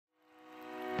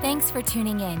Thanks for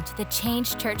tuning in to the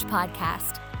Change Church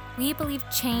podcast. We believe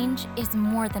change is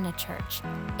more than a church,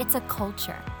 it's a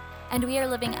culture. And we are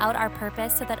living out our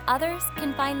purpose so that others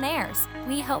can find theirs.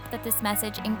 We hope that this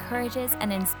message encourages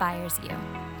and inspires you.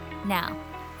 Now,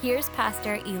 here's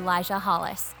Pastor Elijah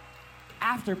Hollis.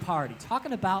 After party,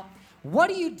 talking about what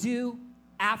do you do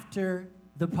after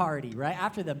the party, right?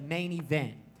 After the main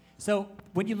event. So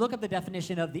when you look up the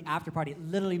definition of the after party, it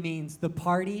literally means the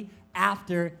party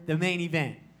after the main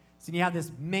event. So you have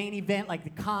this main event like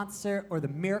the concert or the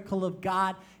miracle of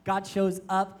God. God shows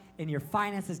up in your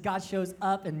finances. God shows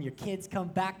up and your kids come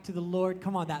back to the Lord.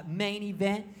 Come on, that main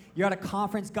event. You're at a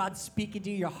conference. God's speaking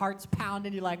to you. Your heart's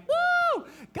pounding. You're like, woo,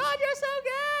 God, you're so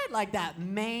good. Like that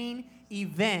main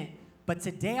event. But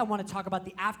today I want to talk about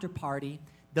the after party,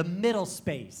 the middle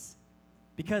space.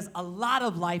 Because a lot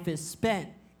of life is spent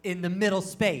in the middle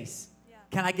space. Yeah.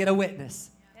 Can I get a witness?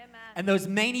 And those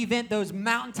main event, those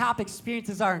mountaintop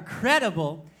experiences are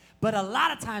incredible, but a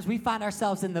lot of times we find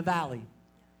ourselves in the valley.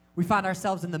 We find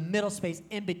ourselves in the middle space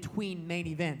in between main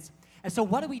events. And so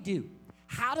what do?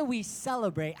 How do we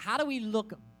celebrate? How do we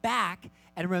look back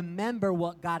and remember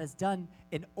what God has done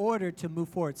in order to move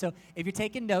forward? So if you're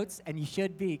taking notes, and you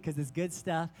should be because it's good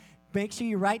stuff, make sure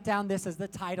you write down this as the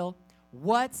title,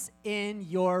 What's in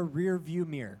Your Rearview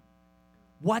Mirror?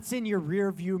 What's in your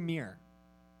rearview mirror?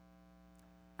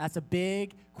 That's a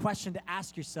big question to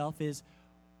ask yourself is,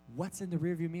 what's in the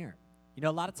rearview mirror? You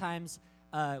know, a lot of times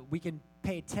we can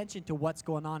pay attention to what's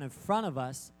going on in front of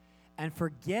us and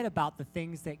forget about the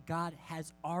things that God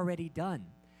has already done.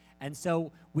 And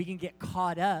so we can get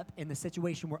caught up in the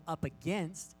situation we're up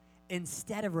against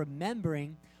instead of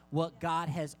remembering what God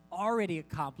has already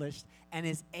accomplished and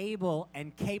is able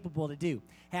and capable to do.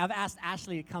 Hey, I've asked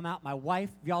Ashley to come out, my wife.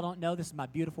 If y'all don't know, this is my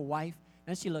beautiful wife.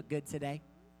 Doesn't she look good today?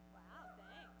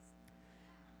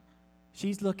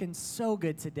 She's looking so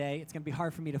good today. It's going to be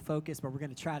hard for me to focus, but we're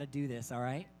going to try to do this, all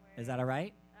right? Is that all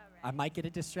right? All right. I might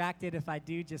get distracted. If I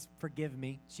do, just forgive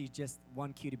me. She's just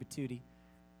one cutie patootie.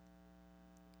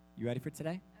 You ready for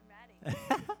today? I'm ready.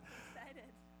 Excited.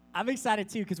 I'm excited,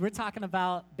 too, because we're talking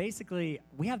about, basically,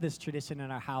 we have this tradition in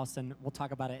our house, and we'll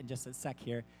talk about it in just a sec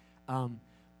here.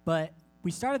 But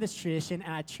we started this tradition,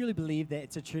 and I truly believe that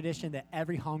it's a tradition that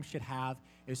every home should have.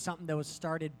 It was something that was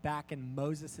started back in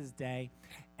Moses' day,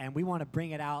 and we want to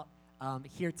bring it out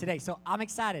here today. So I'm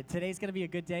excited. Today's going to be a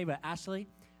good day, but Ashley,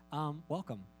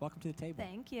 welcome. Welcome to the table.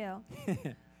 Thank you.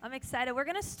 I'm excited. We're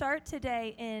going to start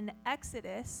today in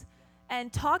Exodus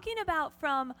and talking about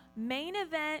from main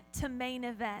event to main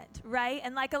event, right?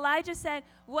 And like Elijah said,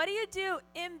 what do you do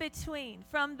in between?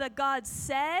 From the God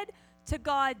said to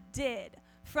God did.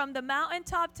 From the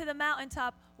mountaintop to the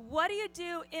mountaintop, what do you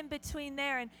do in between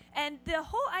there? And the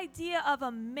whole idea of a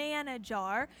manna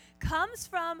jar comes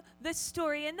from the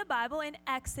story in the Bible in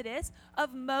Exodus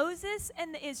of Moses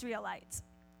and the Israelites.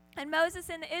 And Moses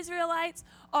and the Israelites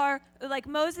are, like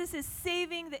Moses is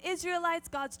saving the Israelites,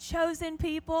 God's chosen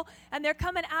people, and they're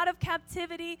coming out of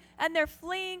captivity, and they're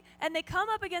fleeing, and they come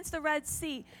up against the Red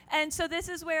Sea. And so this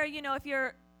is where, you know, if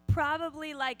you're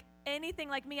probably like anything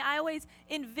like me, I always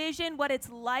envision what it's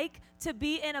like to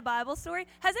be in a Bible story.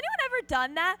 Has anyone ever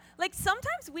done that? Like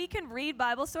sometimes we can read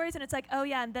Bible stories and it's like, oh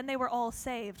yeah, and then they were all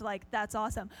saved. Like that's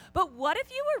awesome. But what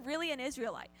if you were really an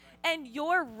Israelite and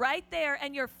you're right there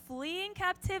and you're fleeing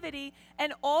captivity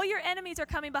and all your enemies are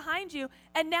coming behind you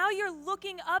and now you're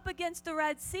looking up against the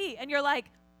Red Sea and you're like,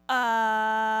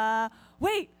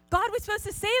 wait, God was supposed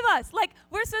to save us. Like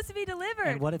we're supposed to be delivered.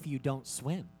 And what if you don't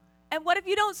swim? And what if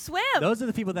you don't swim? Those are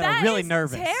the people that are really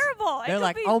nervous. Terrible. They're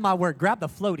like, oh my word, grab the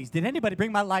floaties. Did anybody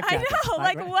bring my life jacket? I know,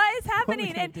 like what is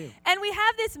happening? And we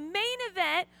have this main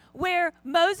event where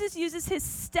Moses uses his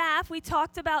staff. We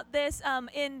talked about this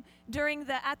during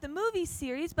the At the Movie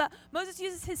series, but Moses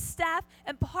uses his staff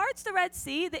and parts the Red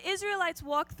Sea. The Israelites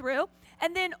walk through,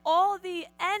 and then all the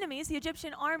enemies, the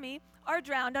Egyptian army, are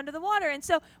drowned under the water. And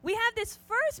so we have this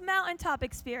first mountaintop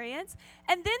experience,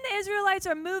 and then the Israelites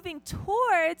are moving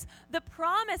towards the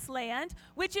promised land,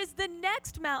 which is the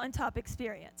next mountaintop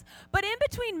experience. But in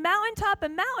between mountaintop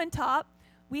and mountaintop,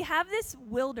 we have this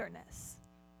wilderness.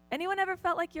 Anyone ever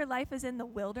felt like your life is in the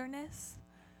wilderness?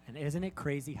 And isn't it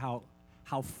crazy how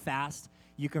fast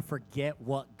you can forget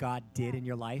what God did in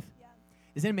your life? Yeah.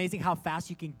 Isn't it amazing how fast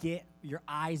you can get your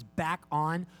eyes back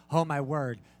on, oh my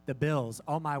word, the bills,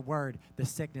 oh my word, the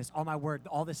sickness, oh my word,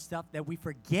 all this stuff that we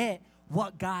forget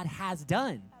what God has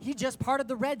done. He just parted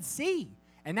the Red Sea.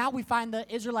 And now we find the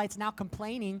Israelites now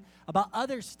complaining about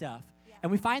other stuff. Yeah.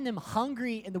 And we find them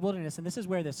hungry in the wilderness. And this is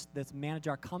where this manna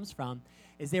jar comes from,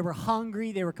 is they were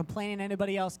hungry, they were complaining.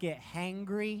 Anybody else get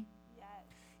hangry? Yes.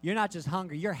 you're not just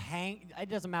hungry. It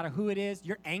doesn't matter who it is.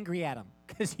 You're angry at them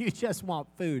because you just want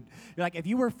food. You're like, if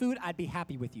you were food, I'd be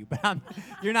happy with you. But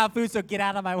you're not food, so get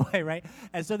out of my way, right?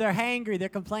 And so they're hangry. They're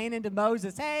complaining to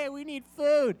Moses, hey, we need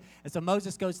food. And so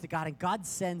Moses goes to God, and God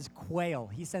sends quail.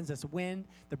 He sends this wind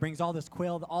that brings all this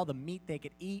quail, all the meat they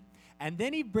could eat. And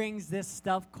then he brings this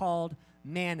stuff called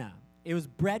manna. It was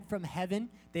bread from heaven.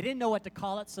 They didn't know what to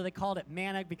call it, so they called it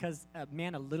manna because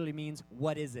manna literally means,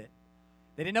 what is it?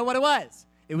 They didn't know what it was.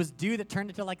 It was dew that turned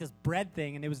into like this bread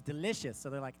thing, and it was delicious. So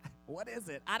they're like, what is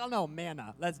it? I don't know,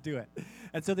 manna. Let's do it.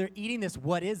 And so they're eating this,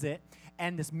 what is it?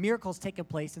 And this miracle's taking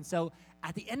place. And so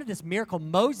at the end of this miracle,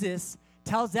 Moses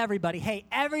tells everybody, hey,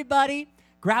 everybody,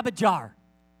 grab a jar.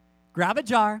 Grab a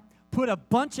jar, put a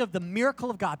bunch of the miracle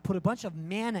of God, put a bunch of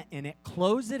manna in it,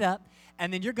 close it up,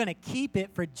 and then you're going to keep it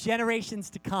for generations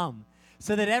to come.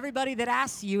 So that everybody that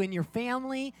asks you in your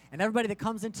family and everybody that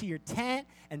comes into your tent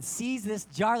and sees this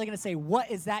jar, they're going to say, what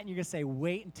is that? And you're going to say,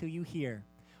 wait until you hear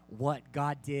what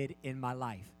God did in my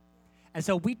life. And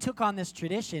so we took on this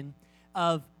tradition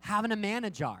of having a manna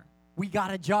jar. We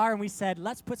got a jar and we said,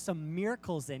 let's put some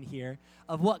miracles in here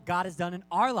of what God has done in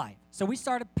our life. So we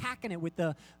started packing it with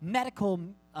the medical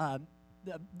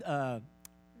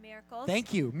miracles.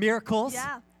 Thank you. Miracles.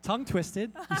 Yeah. Tongue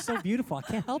twisted. You're so beautiful. I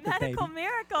can't help it, baby. Medical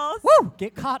miracles. Woo!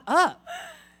 Get caught up.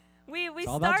 We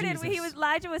all about started. Jesus.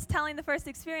 Elijah was telling the first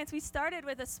experience. We started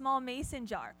with a small mason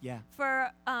jar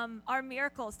for our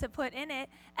miracles to put in it,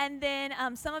 and then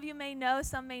some of you may know,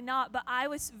 some may not. But I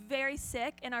was very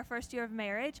sick in our first year of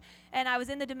marriage, and I was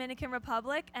in the Dominican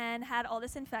Republic and had all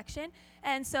this infection.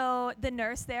 And so the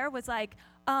nurse there was like,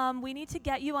 we need to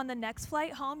get you on the next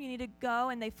flight home. You need to go.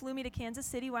 And they flew me to Kansas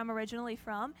City, where I'm originally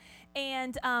from,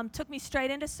 and took me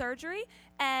straight into surgery.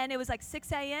 And it was like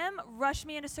 6 a.m., rushed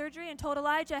me into surgery and told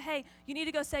Elijah, hey, you need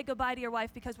to go say goodbye to your wife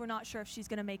because we're not sure if she's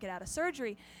going to make it out of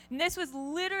surgery. And this was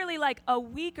literally like a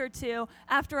week or two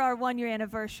after our 1-year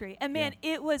anniversary. And man,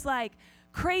 it was like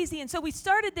crazy. And so we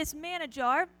started this manna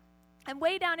jar. And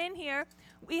way down in here,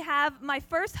 we have my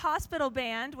first hospital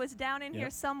band was down in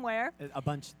here somewhere. A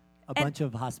bunch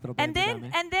of hospital bands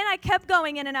and then I kept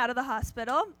going in and out of the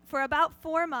hospital for about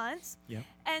 4 months. Yep.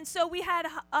 And so we had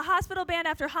a hospital band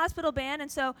after hospital band,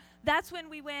 and so that's when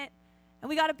we went and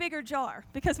we got a bigger jar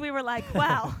because we were like,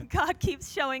 wow, God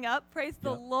keeps showing up. Praise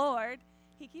the Lord.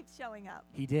 He keeps showing up.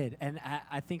 He did. And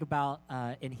I think about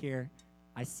in here,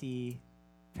 I see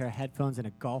a pair of headphones and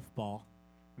a golf ball.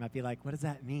 You might be like, what does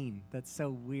that mean? That's so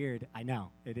weird. I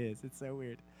know, it is. It's so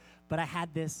weird. But I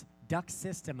had this duck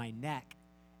cyst in my neck.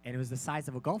 And it was the size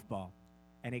of a golf ball.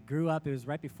 And it grew up. It was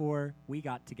right before we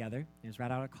got together. It was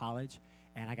right out of college.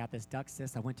 And I got this duck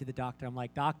cyst. I went to the doctor. I'm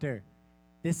like, doctor,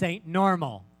 this ain't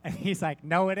normal. And he's like,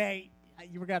 no, it ain't.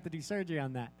 You were going to have to do surgery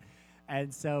on that.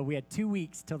 And so we had 2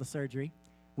 weeks till the surgery.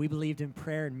 We believed in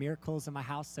prayer and miracles in my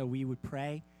house, so we would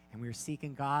pray. And we were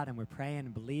seeking God, and we're praying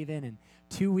and believing. And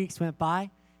 2 weeks went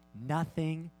by.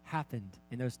 Nothing happened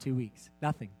in those 2 weeks.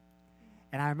 Nothing.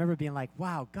 And I remember being like,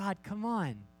 wow, God, come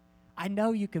on. I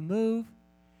know you can move.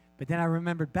 But then I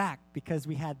remembered back because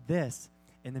we had this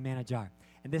in the manna jar.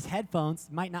 And this headphones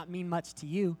might not mean much to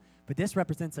you, but this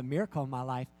represents a miracle in my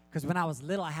life because when I was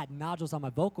little, I had nodules on my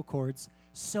vocal cords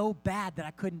so bad that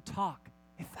I couldn't talk.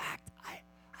 In fact, I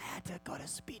had to go to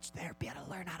speech therapy. I had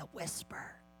to learn how to whisper.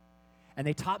 And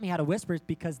they taught me how to whisper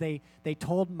because they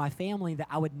told my family that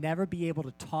I would never be able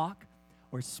to talk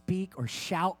or speak or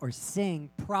shout or sing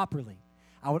properly.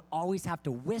 I would always have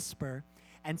to whisper.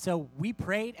 And so we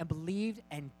prayed and believed,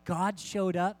 and God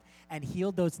showed up and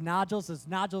healed those nodules. Those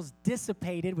nodules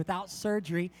dissipated without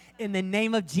surgery. In the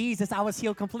name of Jesus, I was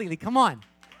healed completely. Come on.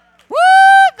 Woo,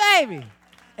 baby.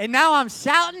 And now I'm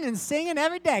shouting and singing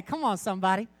every day. Come on,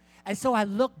 somebody. And so I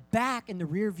looked back in the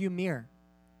rearview mirror,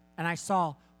 and I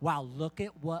saw, wow, look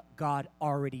at what God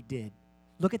already did.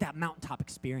 Look at that mountaintop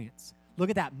experience.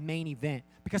 Look at that main event.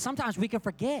 Because sometimes we can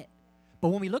forget. But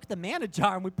when we look at the manna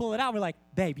jar and we pull it out, we're like,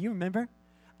 babe, you remember?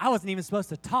 I wasn't even supposed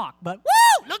to talk, but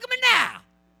woo, look at me now.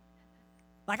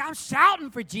 Like I'm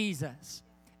shouting for Jesus.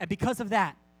 And because of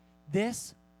that,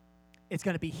 this is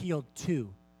going to be healed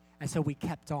too. And so we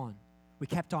kept on. We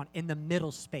kept on in the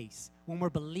middle space. When we're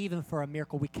believing for a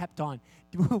miracle, we kept on.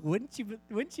 Wouldn't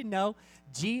you know,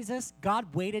 Jesus,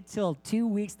 God waited till 2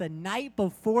 weeks. The night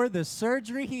before the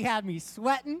surgery, he had me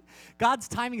sweating. God's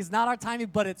timing is not our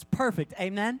timing, but it's perfect.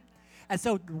 Amen? And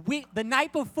so the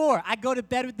night before, I go to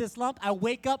bed with this lump. I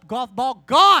wake up, golf ball,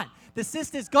 gone. The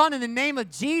cyst is gone in the name of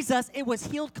Jesus. It was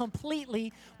healed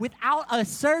completely without a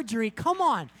surgery. Come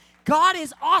on. God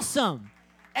is awesome.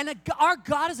 And our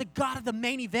God is a God of the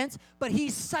main events, but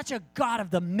he's such a God of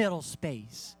the middle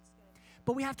space.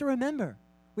 But we have to remember,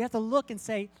 We have to look and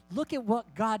say, look at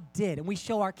what God did. And we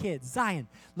show our kids, Zion,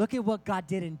 look at what God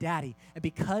did in Daddy. And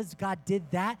because God did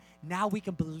that, now we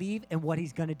can believe in what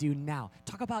he's going to do now.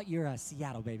 Talk about your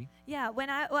Seattle, baby. Yeah,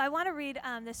 I want to read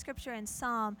the scripture in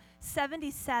Psalm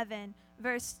 77,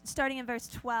 starting in verse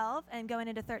 12 and going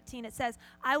into 13. It says,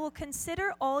 I will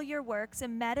consider all your works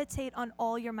and meditate on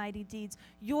all your mighty deeds.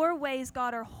 Your ways,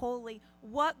 God, are holy.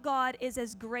 What God is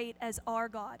as great as our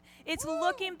God? It's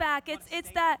looking back.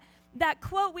 It's that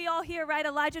quote we all hear, right?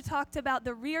 Elijah talked about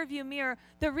the rear view mirror.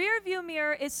 The rear view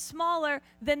mirror is smaller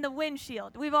than the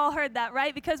windshield. We've all heard that,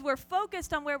 right? Because we're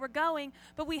focused on where we're going,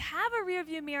 but we have a rear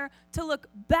view mirror to look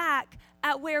back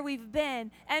at where we've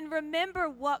been and remember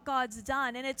what God's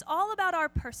done. And it's all about our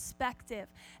perspective.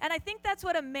 And I think that's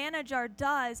what a manna jar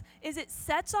does, is it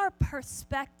sets our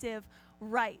perspective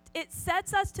right. It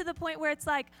sets us to the point where it's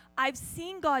like, I've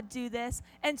seen God do this,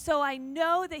 and so I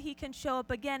know that he can show up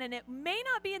again, and it may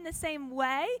not be in the same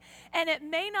way, and it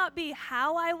may not be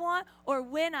how I want or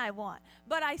when I want,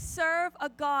 but I serve a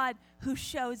God who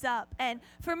shows up. And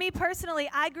for me personally,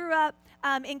 I grew up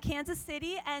in Kansas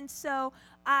City, and so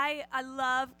I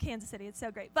love Kansas City. It's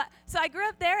so great. But so I grew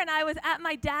up there, and I was at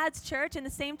my dad's church in the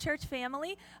same church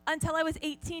family until I was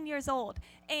 18 years old.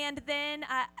 And then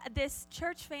this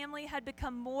church family had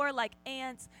become more like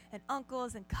aunts and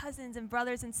uncles and cousins and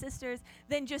brothers and sisters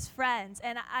than just friends.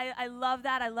 And I love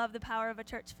that. I love the power of a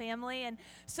church family. And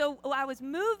so I was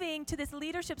moving to this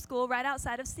leadership school right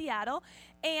outside of Seattle,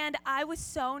 and I was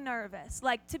so nervous,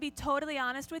 like, to be totally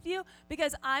honest with you,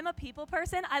 because I'm a people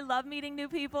person. I love meeting new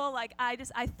people. Like, I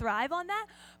thrive on that.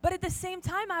 But at the same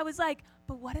time, I was like,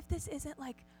 but what if this isn't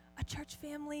like a church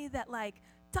family that like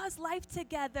does life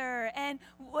together, and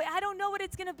I don't know what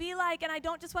it's going to be like, and I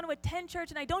don't just want to attend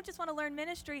church, and I don't just want to learn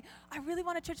ministry. I really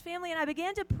want a church family. And I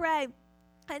began to pray.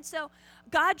 And so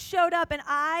God showed up, and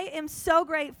I am so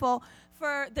grateful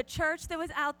for the church that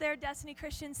was out there, Destiny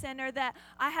Christian Center, that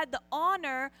I had the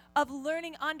honor of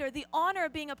learning under, the honor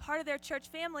of being a part of their church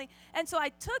family. And so I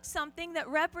took something that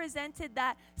represented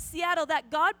that Seattle,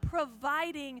 that God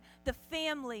providing the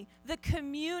family, the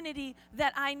community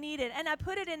that I needed, and I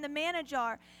put it in the manna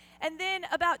jar. And then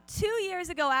about 2 years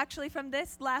ago, actually, from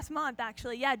this last month,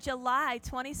 July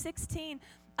 2016,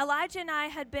 Elijah and I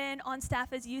had been on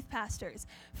staff as youth pastors.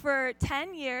 For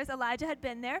 10 years, Elijah had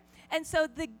been there. And so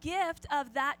the gift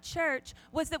of that church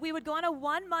was that we would go on a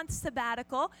 1-month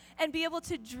sabbatical and be able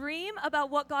to dream about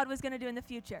what God was going to do in the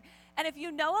future. And if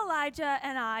you know Elijah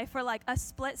and I for like a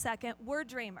split second, we're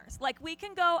dreamers. Like, we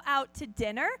can go out to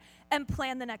dinner and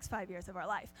plan the next 5 years of our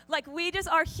life. Like, we just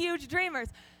are huge dreamers.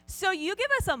 So you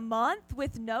give us a month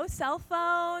with no cell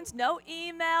phones, no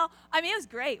email. I mean, it was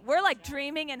great. We're like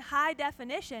dreaming in high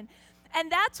definition.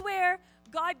 And that's where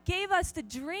God gave us the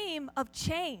dream of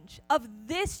change, of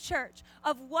this church,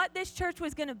 of what this church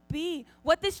was going to be,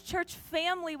 what this church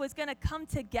family was going to come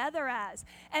together as,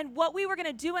 and what we were going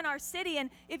to do in our city. And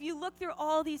if you look through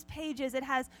all these pages, it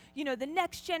has, the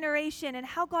next generation and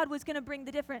how God was going to bring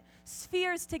the different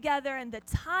spheres together and the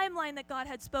timeline that God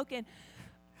had spoken.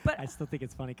 But I still think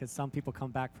it's funny because some people come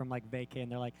back from like vacay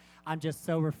and they're like, I'm just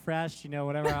so refreshed,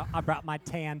 whatever. I brought my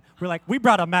tan. We're like, we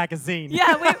brought a magazine.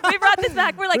 Yeah, we brought this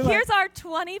back. We're like, here's our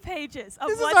 20 pages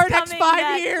of what's coming next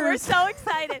 5 years. We're so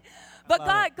excited.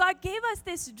 But God gave us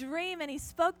this dream, and he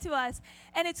spoke to us.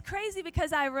 And it's crazy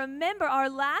because I remember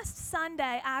our last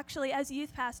Sunday, actually, as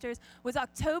youth pastors, was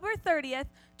October 30th,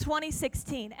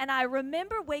 2016. And I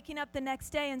remember waking up the next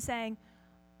day and saying,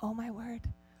 oh, my word,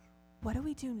 what do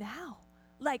we do now?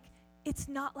 Like, it's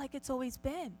not like it's always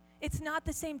been. It's not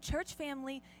the same church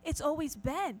family it's always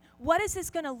been. What is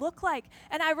this going to look like?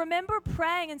 And I remember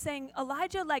praying and saying,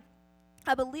 Elijah, like,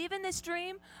 I believe in this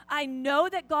dream. I know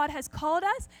that God has called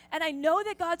us, and I know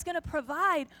that God's going to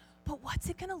provide, but what's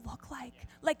it going to look like?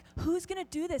 Like, who's going to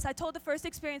do this? I told the first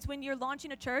experience when you're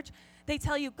launching a church, they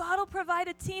tell you, God will provide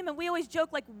a team, and we always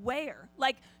joke, like, where?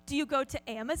 Like, do you go to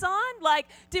Amazon? Like,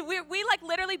 we like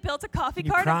literally built a coffee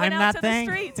cart and went out to the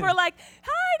streets. We're like,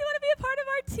 hi, do you want to be a part of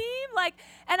our team? Like,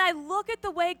 and I look at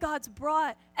the way God's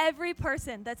brought every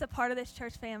person that's a part of this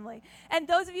church family. And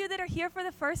those of you that are here for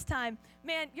the first time,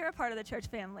 man, you're a part of the church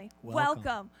family.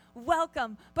 Welcome.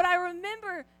 But I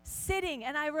remember sitting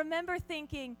and I remember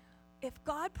thinking, if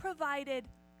God provided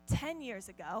 10 years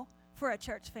ago for a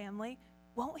church family,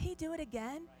 won't he do it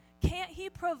again? Can't he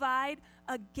provide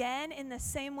again in the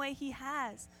same way he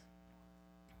has?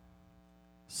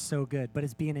 So good. But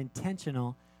it's being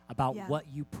intentional about what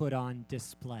you put on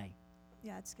display.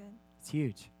 Yeah, it's good. It's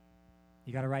huge.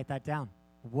 You got to write that down.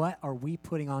 What are we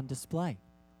putting on display?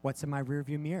 What's in my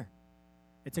rearview mirror?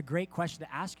 It's a great question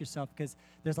to ask yourself because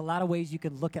there's a lot of ways you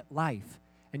can look at life.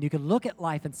 And you can look at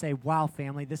life and say, wow,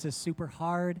 family, this is super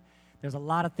hard. There's a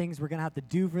lot of things we're going to have to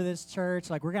do for this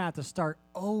church. Like, we're going to have to start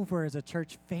over as a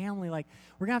church family. Like,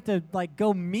 we're going to have to, like,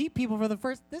 go meet people for the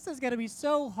first. This is going to be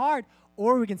so hard.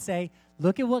 Or we can say,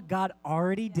 look at what God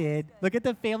already did. Look at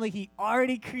the family he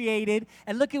already created.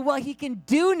 And look at what he can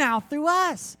do now through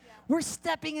us. Yeah. We're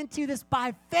stepping into this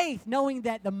by faith, knowing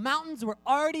that the mountains were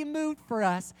already moved for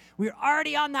us. We're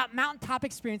already on that mountaintop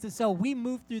experience. And so we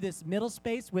move through this middle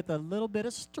space with a little bit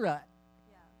of strut.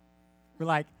 Yeah. We're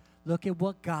like, look at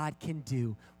what God can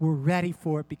do. We're ready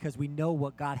for it because we know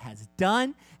what God has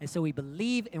done, and so we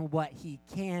believe in what he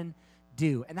can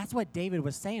do. And that's what David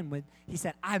was saying when he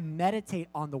said, I meditate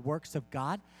on the works of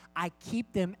God. I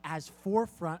keep them as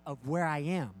forefront of where I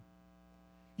am.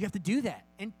 You have to do that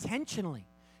intentionally.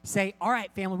 Say, all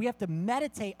right, family, we have to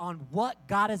meditate on what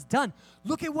God has done.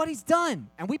 Look at what he's done.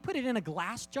 And we put it in a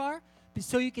glass jar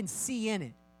so you can see in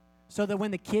it. So that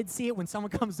when the kids see it, when someone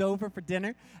comes over for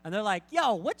dinner, and they're like,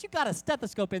 yo, what you got a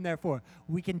stethoscope in there for?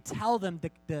 We can tell them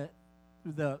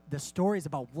the stories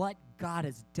about what God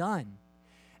has done.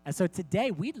 And so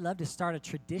today, we'd love to start a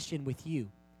tradition with you,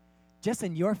 just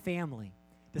in your family,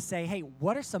 to say, hey,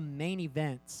 what are some main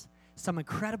events, some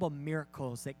incredible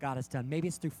miracles that God has done? Maybe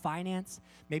it's through finance.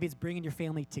 Maybe it's bringing your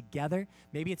family together.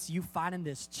 Maybe it's you finding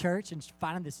this church and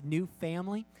finding this new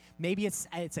family. Maybe it's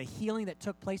a healing that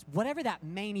took place. Whatever that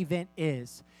main event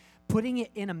is, putting it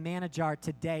in a manna jar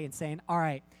today and saying, all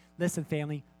right, listen,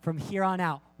 family, from here on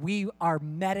out, we are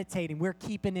meditating. We're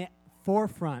keeping it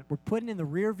forefront. We're putting in the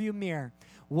rearview mirror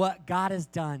what God has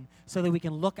done so that we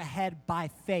can look ahead by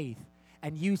faith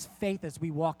and use faith as we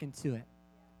walk into it.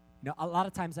 You know, a lot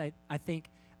of times I think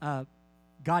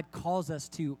God calls us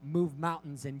to move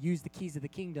mountains and use the keys of the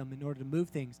kingdom in order to move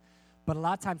things. But a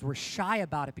lot of times we're shy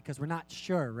about it because we're not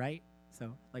sure, right?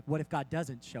 So, like, what if God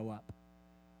doesn't show up?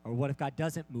 Or what if God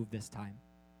doesn't move this time?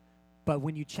 But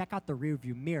when you check out the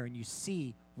rearview mirror and you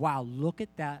see, wow, look at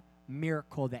that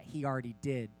miracle that he already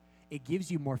did, it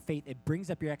gives you more faith. It brings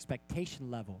up your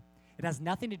expectation level. It has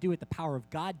nothing to do with the power of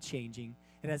God changing.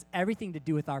 It has everything to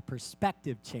do with our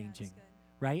perspective changing.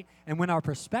 Right? And when our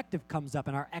perspective comes up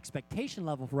and our expectation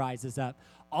level rises up,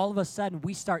 all of a sudden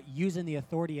we start using the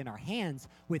authority in our hands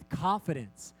with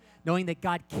confidence, knowing that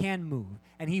God can move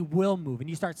and he will move. And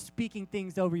you start speaking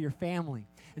things over your family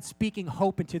and speaking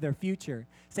hope into their future,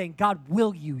 saying God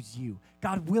will use you.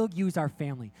 God will use our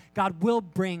family. God will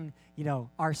bring,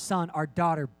 our son, our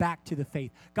daughter back to the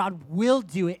faith. God will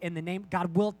do it in the name.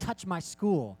 God will touch my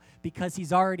school because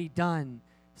he's already done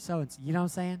so. You know what I'm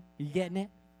saying? Are you getting it?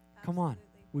 Come on.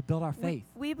 We build our faith.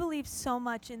 We believe so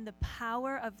much in the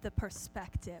power of the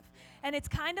perspective. And it's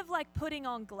kind of like putting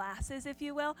on glasses, if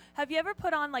you will. Have you ever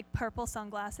put on, like, purple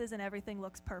sunglasses and everything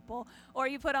looks purple? Or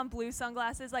you put on blue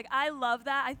sunglasses? Like, I love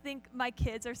that. I think my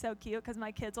kids are so cute because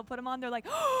my kids will put them on. They're like,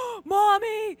 oh,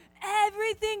 Mommy,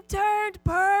 everything turned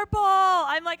purple.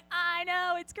 I'm like, I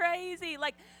know, it's crazy.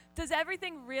 Like, does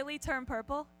everything really turn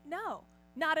purple? No,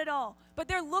 not at all. But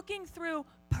they're looking through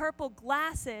purple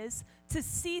glasses to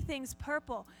see things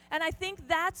purple. And I think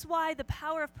that's why the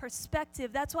power of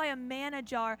perspective, that's why a manna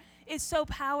jar is so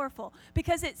powerful,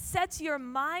 because it sets your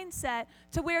mindset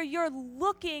to where you're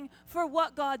looking for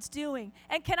what God's doing.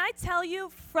 And can I tell you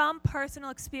from personal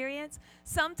experience,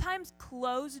 sometimes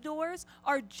closed doors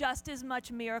are just as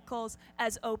much miracles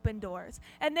as open doors.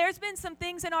 And there's been some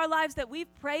things in our lives that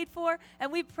we've prayed for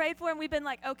and we've been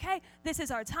like, okay, this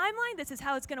is our timeline, this is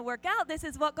how it's going to work out, this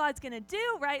is what God's going to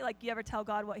do, right? Like, you ever tell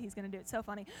God what he's going to do? It's so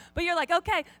funny. But you're like,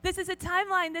 okay, this is a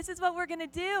timeline, this is what we're going to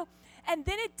do. And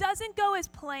then it doesn't go as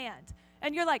planned.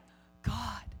 And you're like,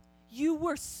 God, you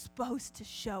were supposed to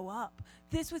show up.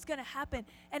 This was going to happen.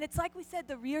 And it's like we said,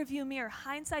 the rear view mirror,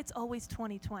 hindsight's always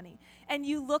 20/20. And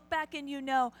you look back and you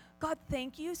know, God,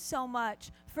 thank you so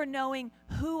much for knowing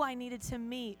who I needed to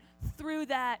meet through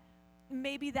that.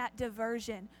 Maybe that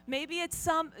diversion. Maybe it's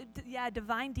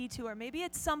divine detour. Maybe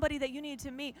it's somebody that you need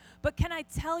to meet. But can I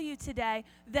tell you today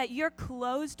that your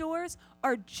closed doors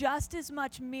are just as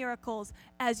much miracles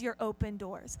as your open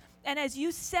doors. And as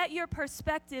you set your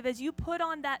perspective, as you put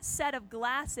on that set of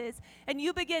glasses and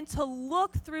you begin to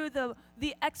look through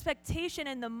the expectation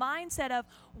and the mindset of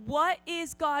what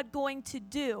is God going to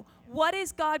do? What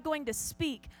is God going to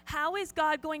speak? How is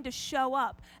God going to show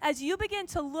up? As you begin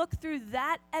to look through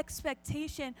that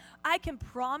expectation, I can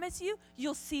promise you,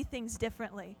 you'll see things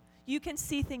differently. You can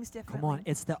see things differently. Come on,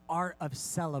 it's the art of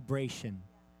celebration,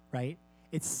 right?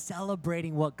 It's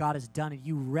celebrating what God has done, and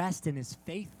you rest in his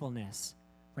faithfulness,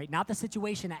 right? Not the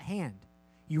situation at hand.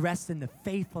 You rest in the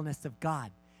faithfulness of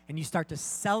God, and you start to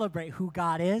celebrate who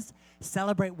God is,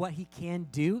 celebrate what he can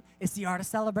do. It's the art of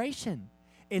celebration.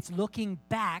 It's looking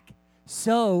back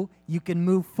so you can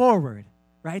move forward,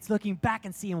 right? It's looking back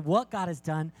and seeing what God has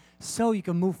done so you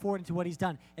can move forward into what he's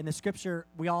done. In the scripture,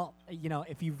 we all,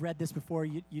 if you've read this before,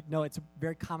 you know it's a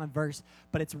very common verse,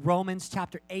 but it's Romans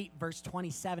chapter 8, verse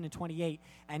 27 and 28.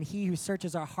 And he who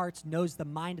searches our hearts knows the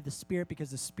mind of the Spirit, because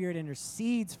the Spirit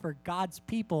intercedes for God's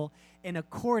people in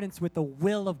accordance with the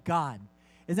will of God.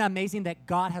 Isn't that amazing that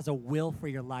God has a will for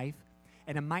your life?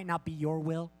 And it might not be your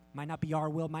will, might not be our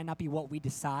will, might not be what we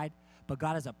decide, but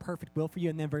God has a perfect will for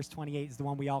you. And then verse 28 is the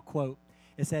one we all quote.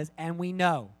 It says, and we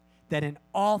know that in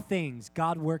all things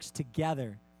God works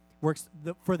together,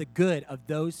 for the good of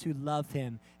those who love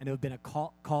him and who have been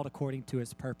called according to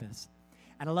his purpose.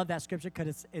 And I love that scripture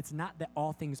because it's not that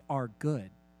all things are good.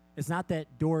 It's not that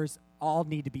doors all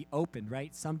need to be opened,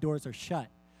 right? Some doors are shut,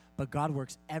 but God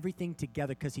works everything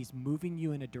together because he's moving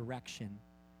you in a direction.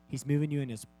 He's moving you in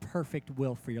his perfect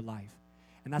will for your life.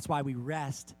 And that's why we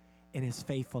rest in his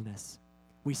faithfulness.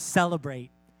 We celebrate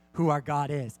who our God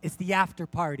is. It's the after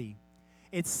party.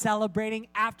 It's celebrating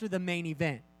after the main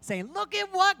event, saying, look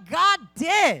at what God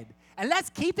did. And let's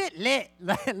keep it lit.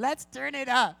 Let's turn it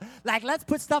up. Like, let's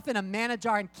put stuff in a manna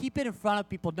jar and keep it in front of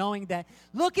people, knowing that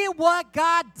look at what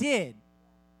God did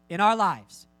in our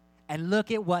lives and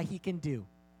look at what he can do.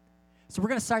 So we're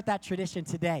going to start that tradition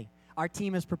today. Our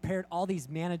team has prepared all these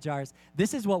manna jars.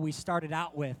 This is what we started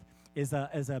out with, is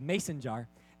a mason jar.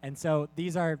 And so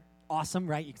these are awesome,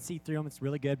 right? You can see through them. It's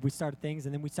really good. We started things,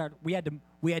 and then we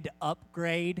had to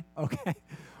upgrade. Okay,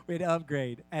 we had to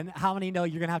upgrade. And how many know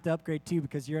you're gonna have to upgrade too,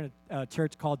 because you're in a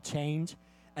church called Change,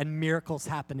 and miracles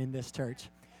happen in this church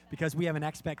because we have an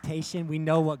expectation. We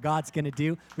know what God's gonna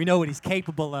do. We know what he's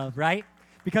capable of, right?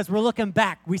 Because we're looking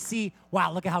back. We see,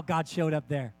 wow, look at how God showed up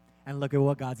there, and look at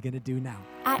what God's gonna do now.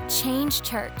 At Change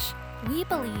Church, we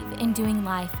believe in doing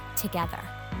life together.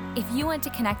 If you want to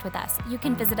connect with us, you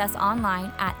can visit us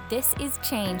online at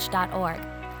thisischange.org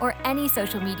or any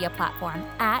social media platform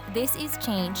at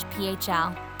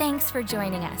thisischangephl. Thanks for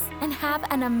joining us, and have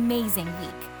an amazing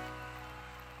week.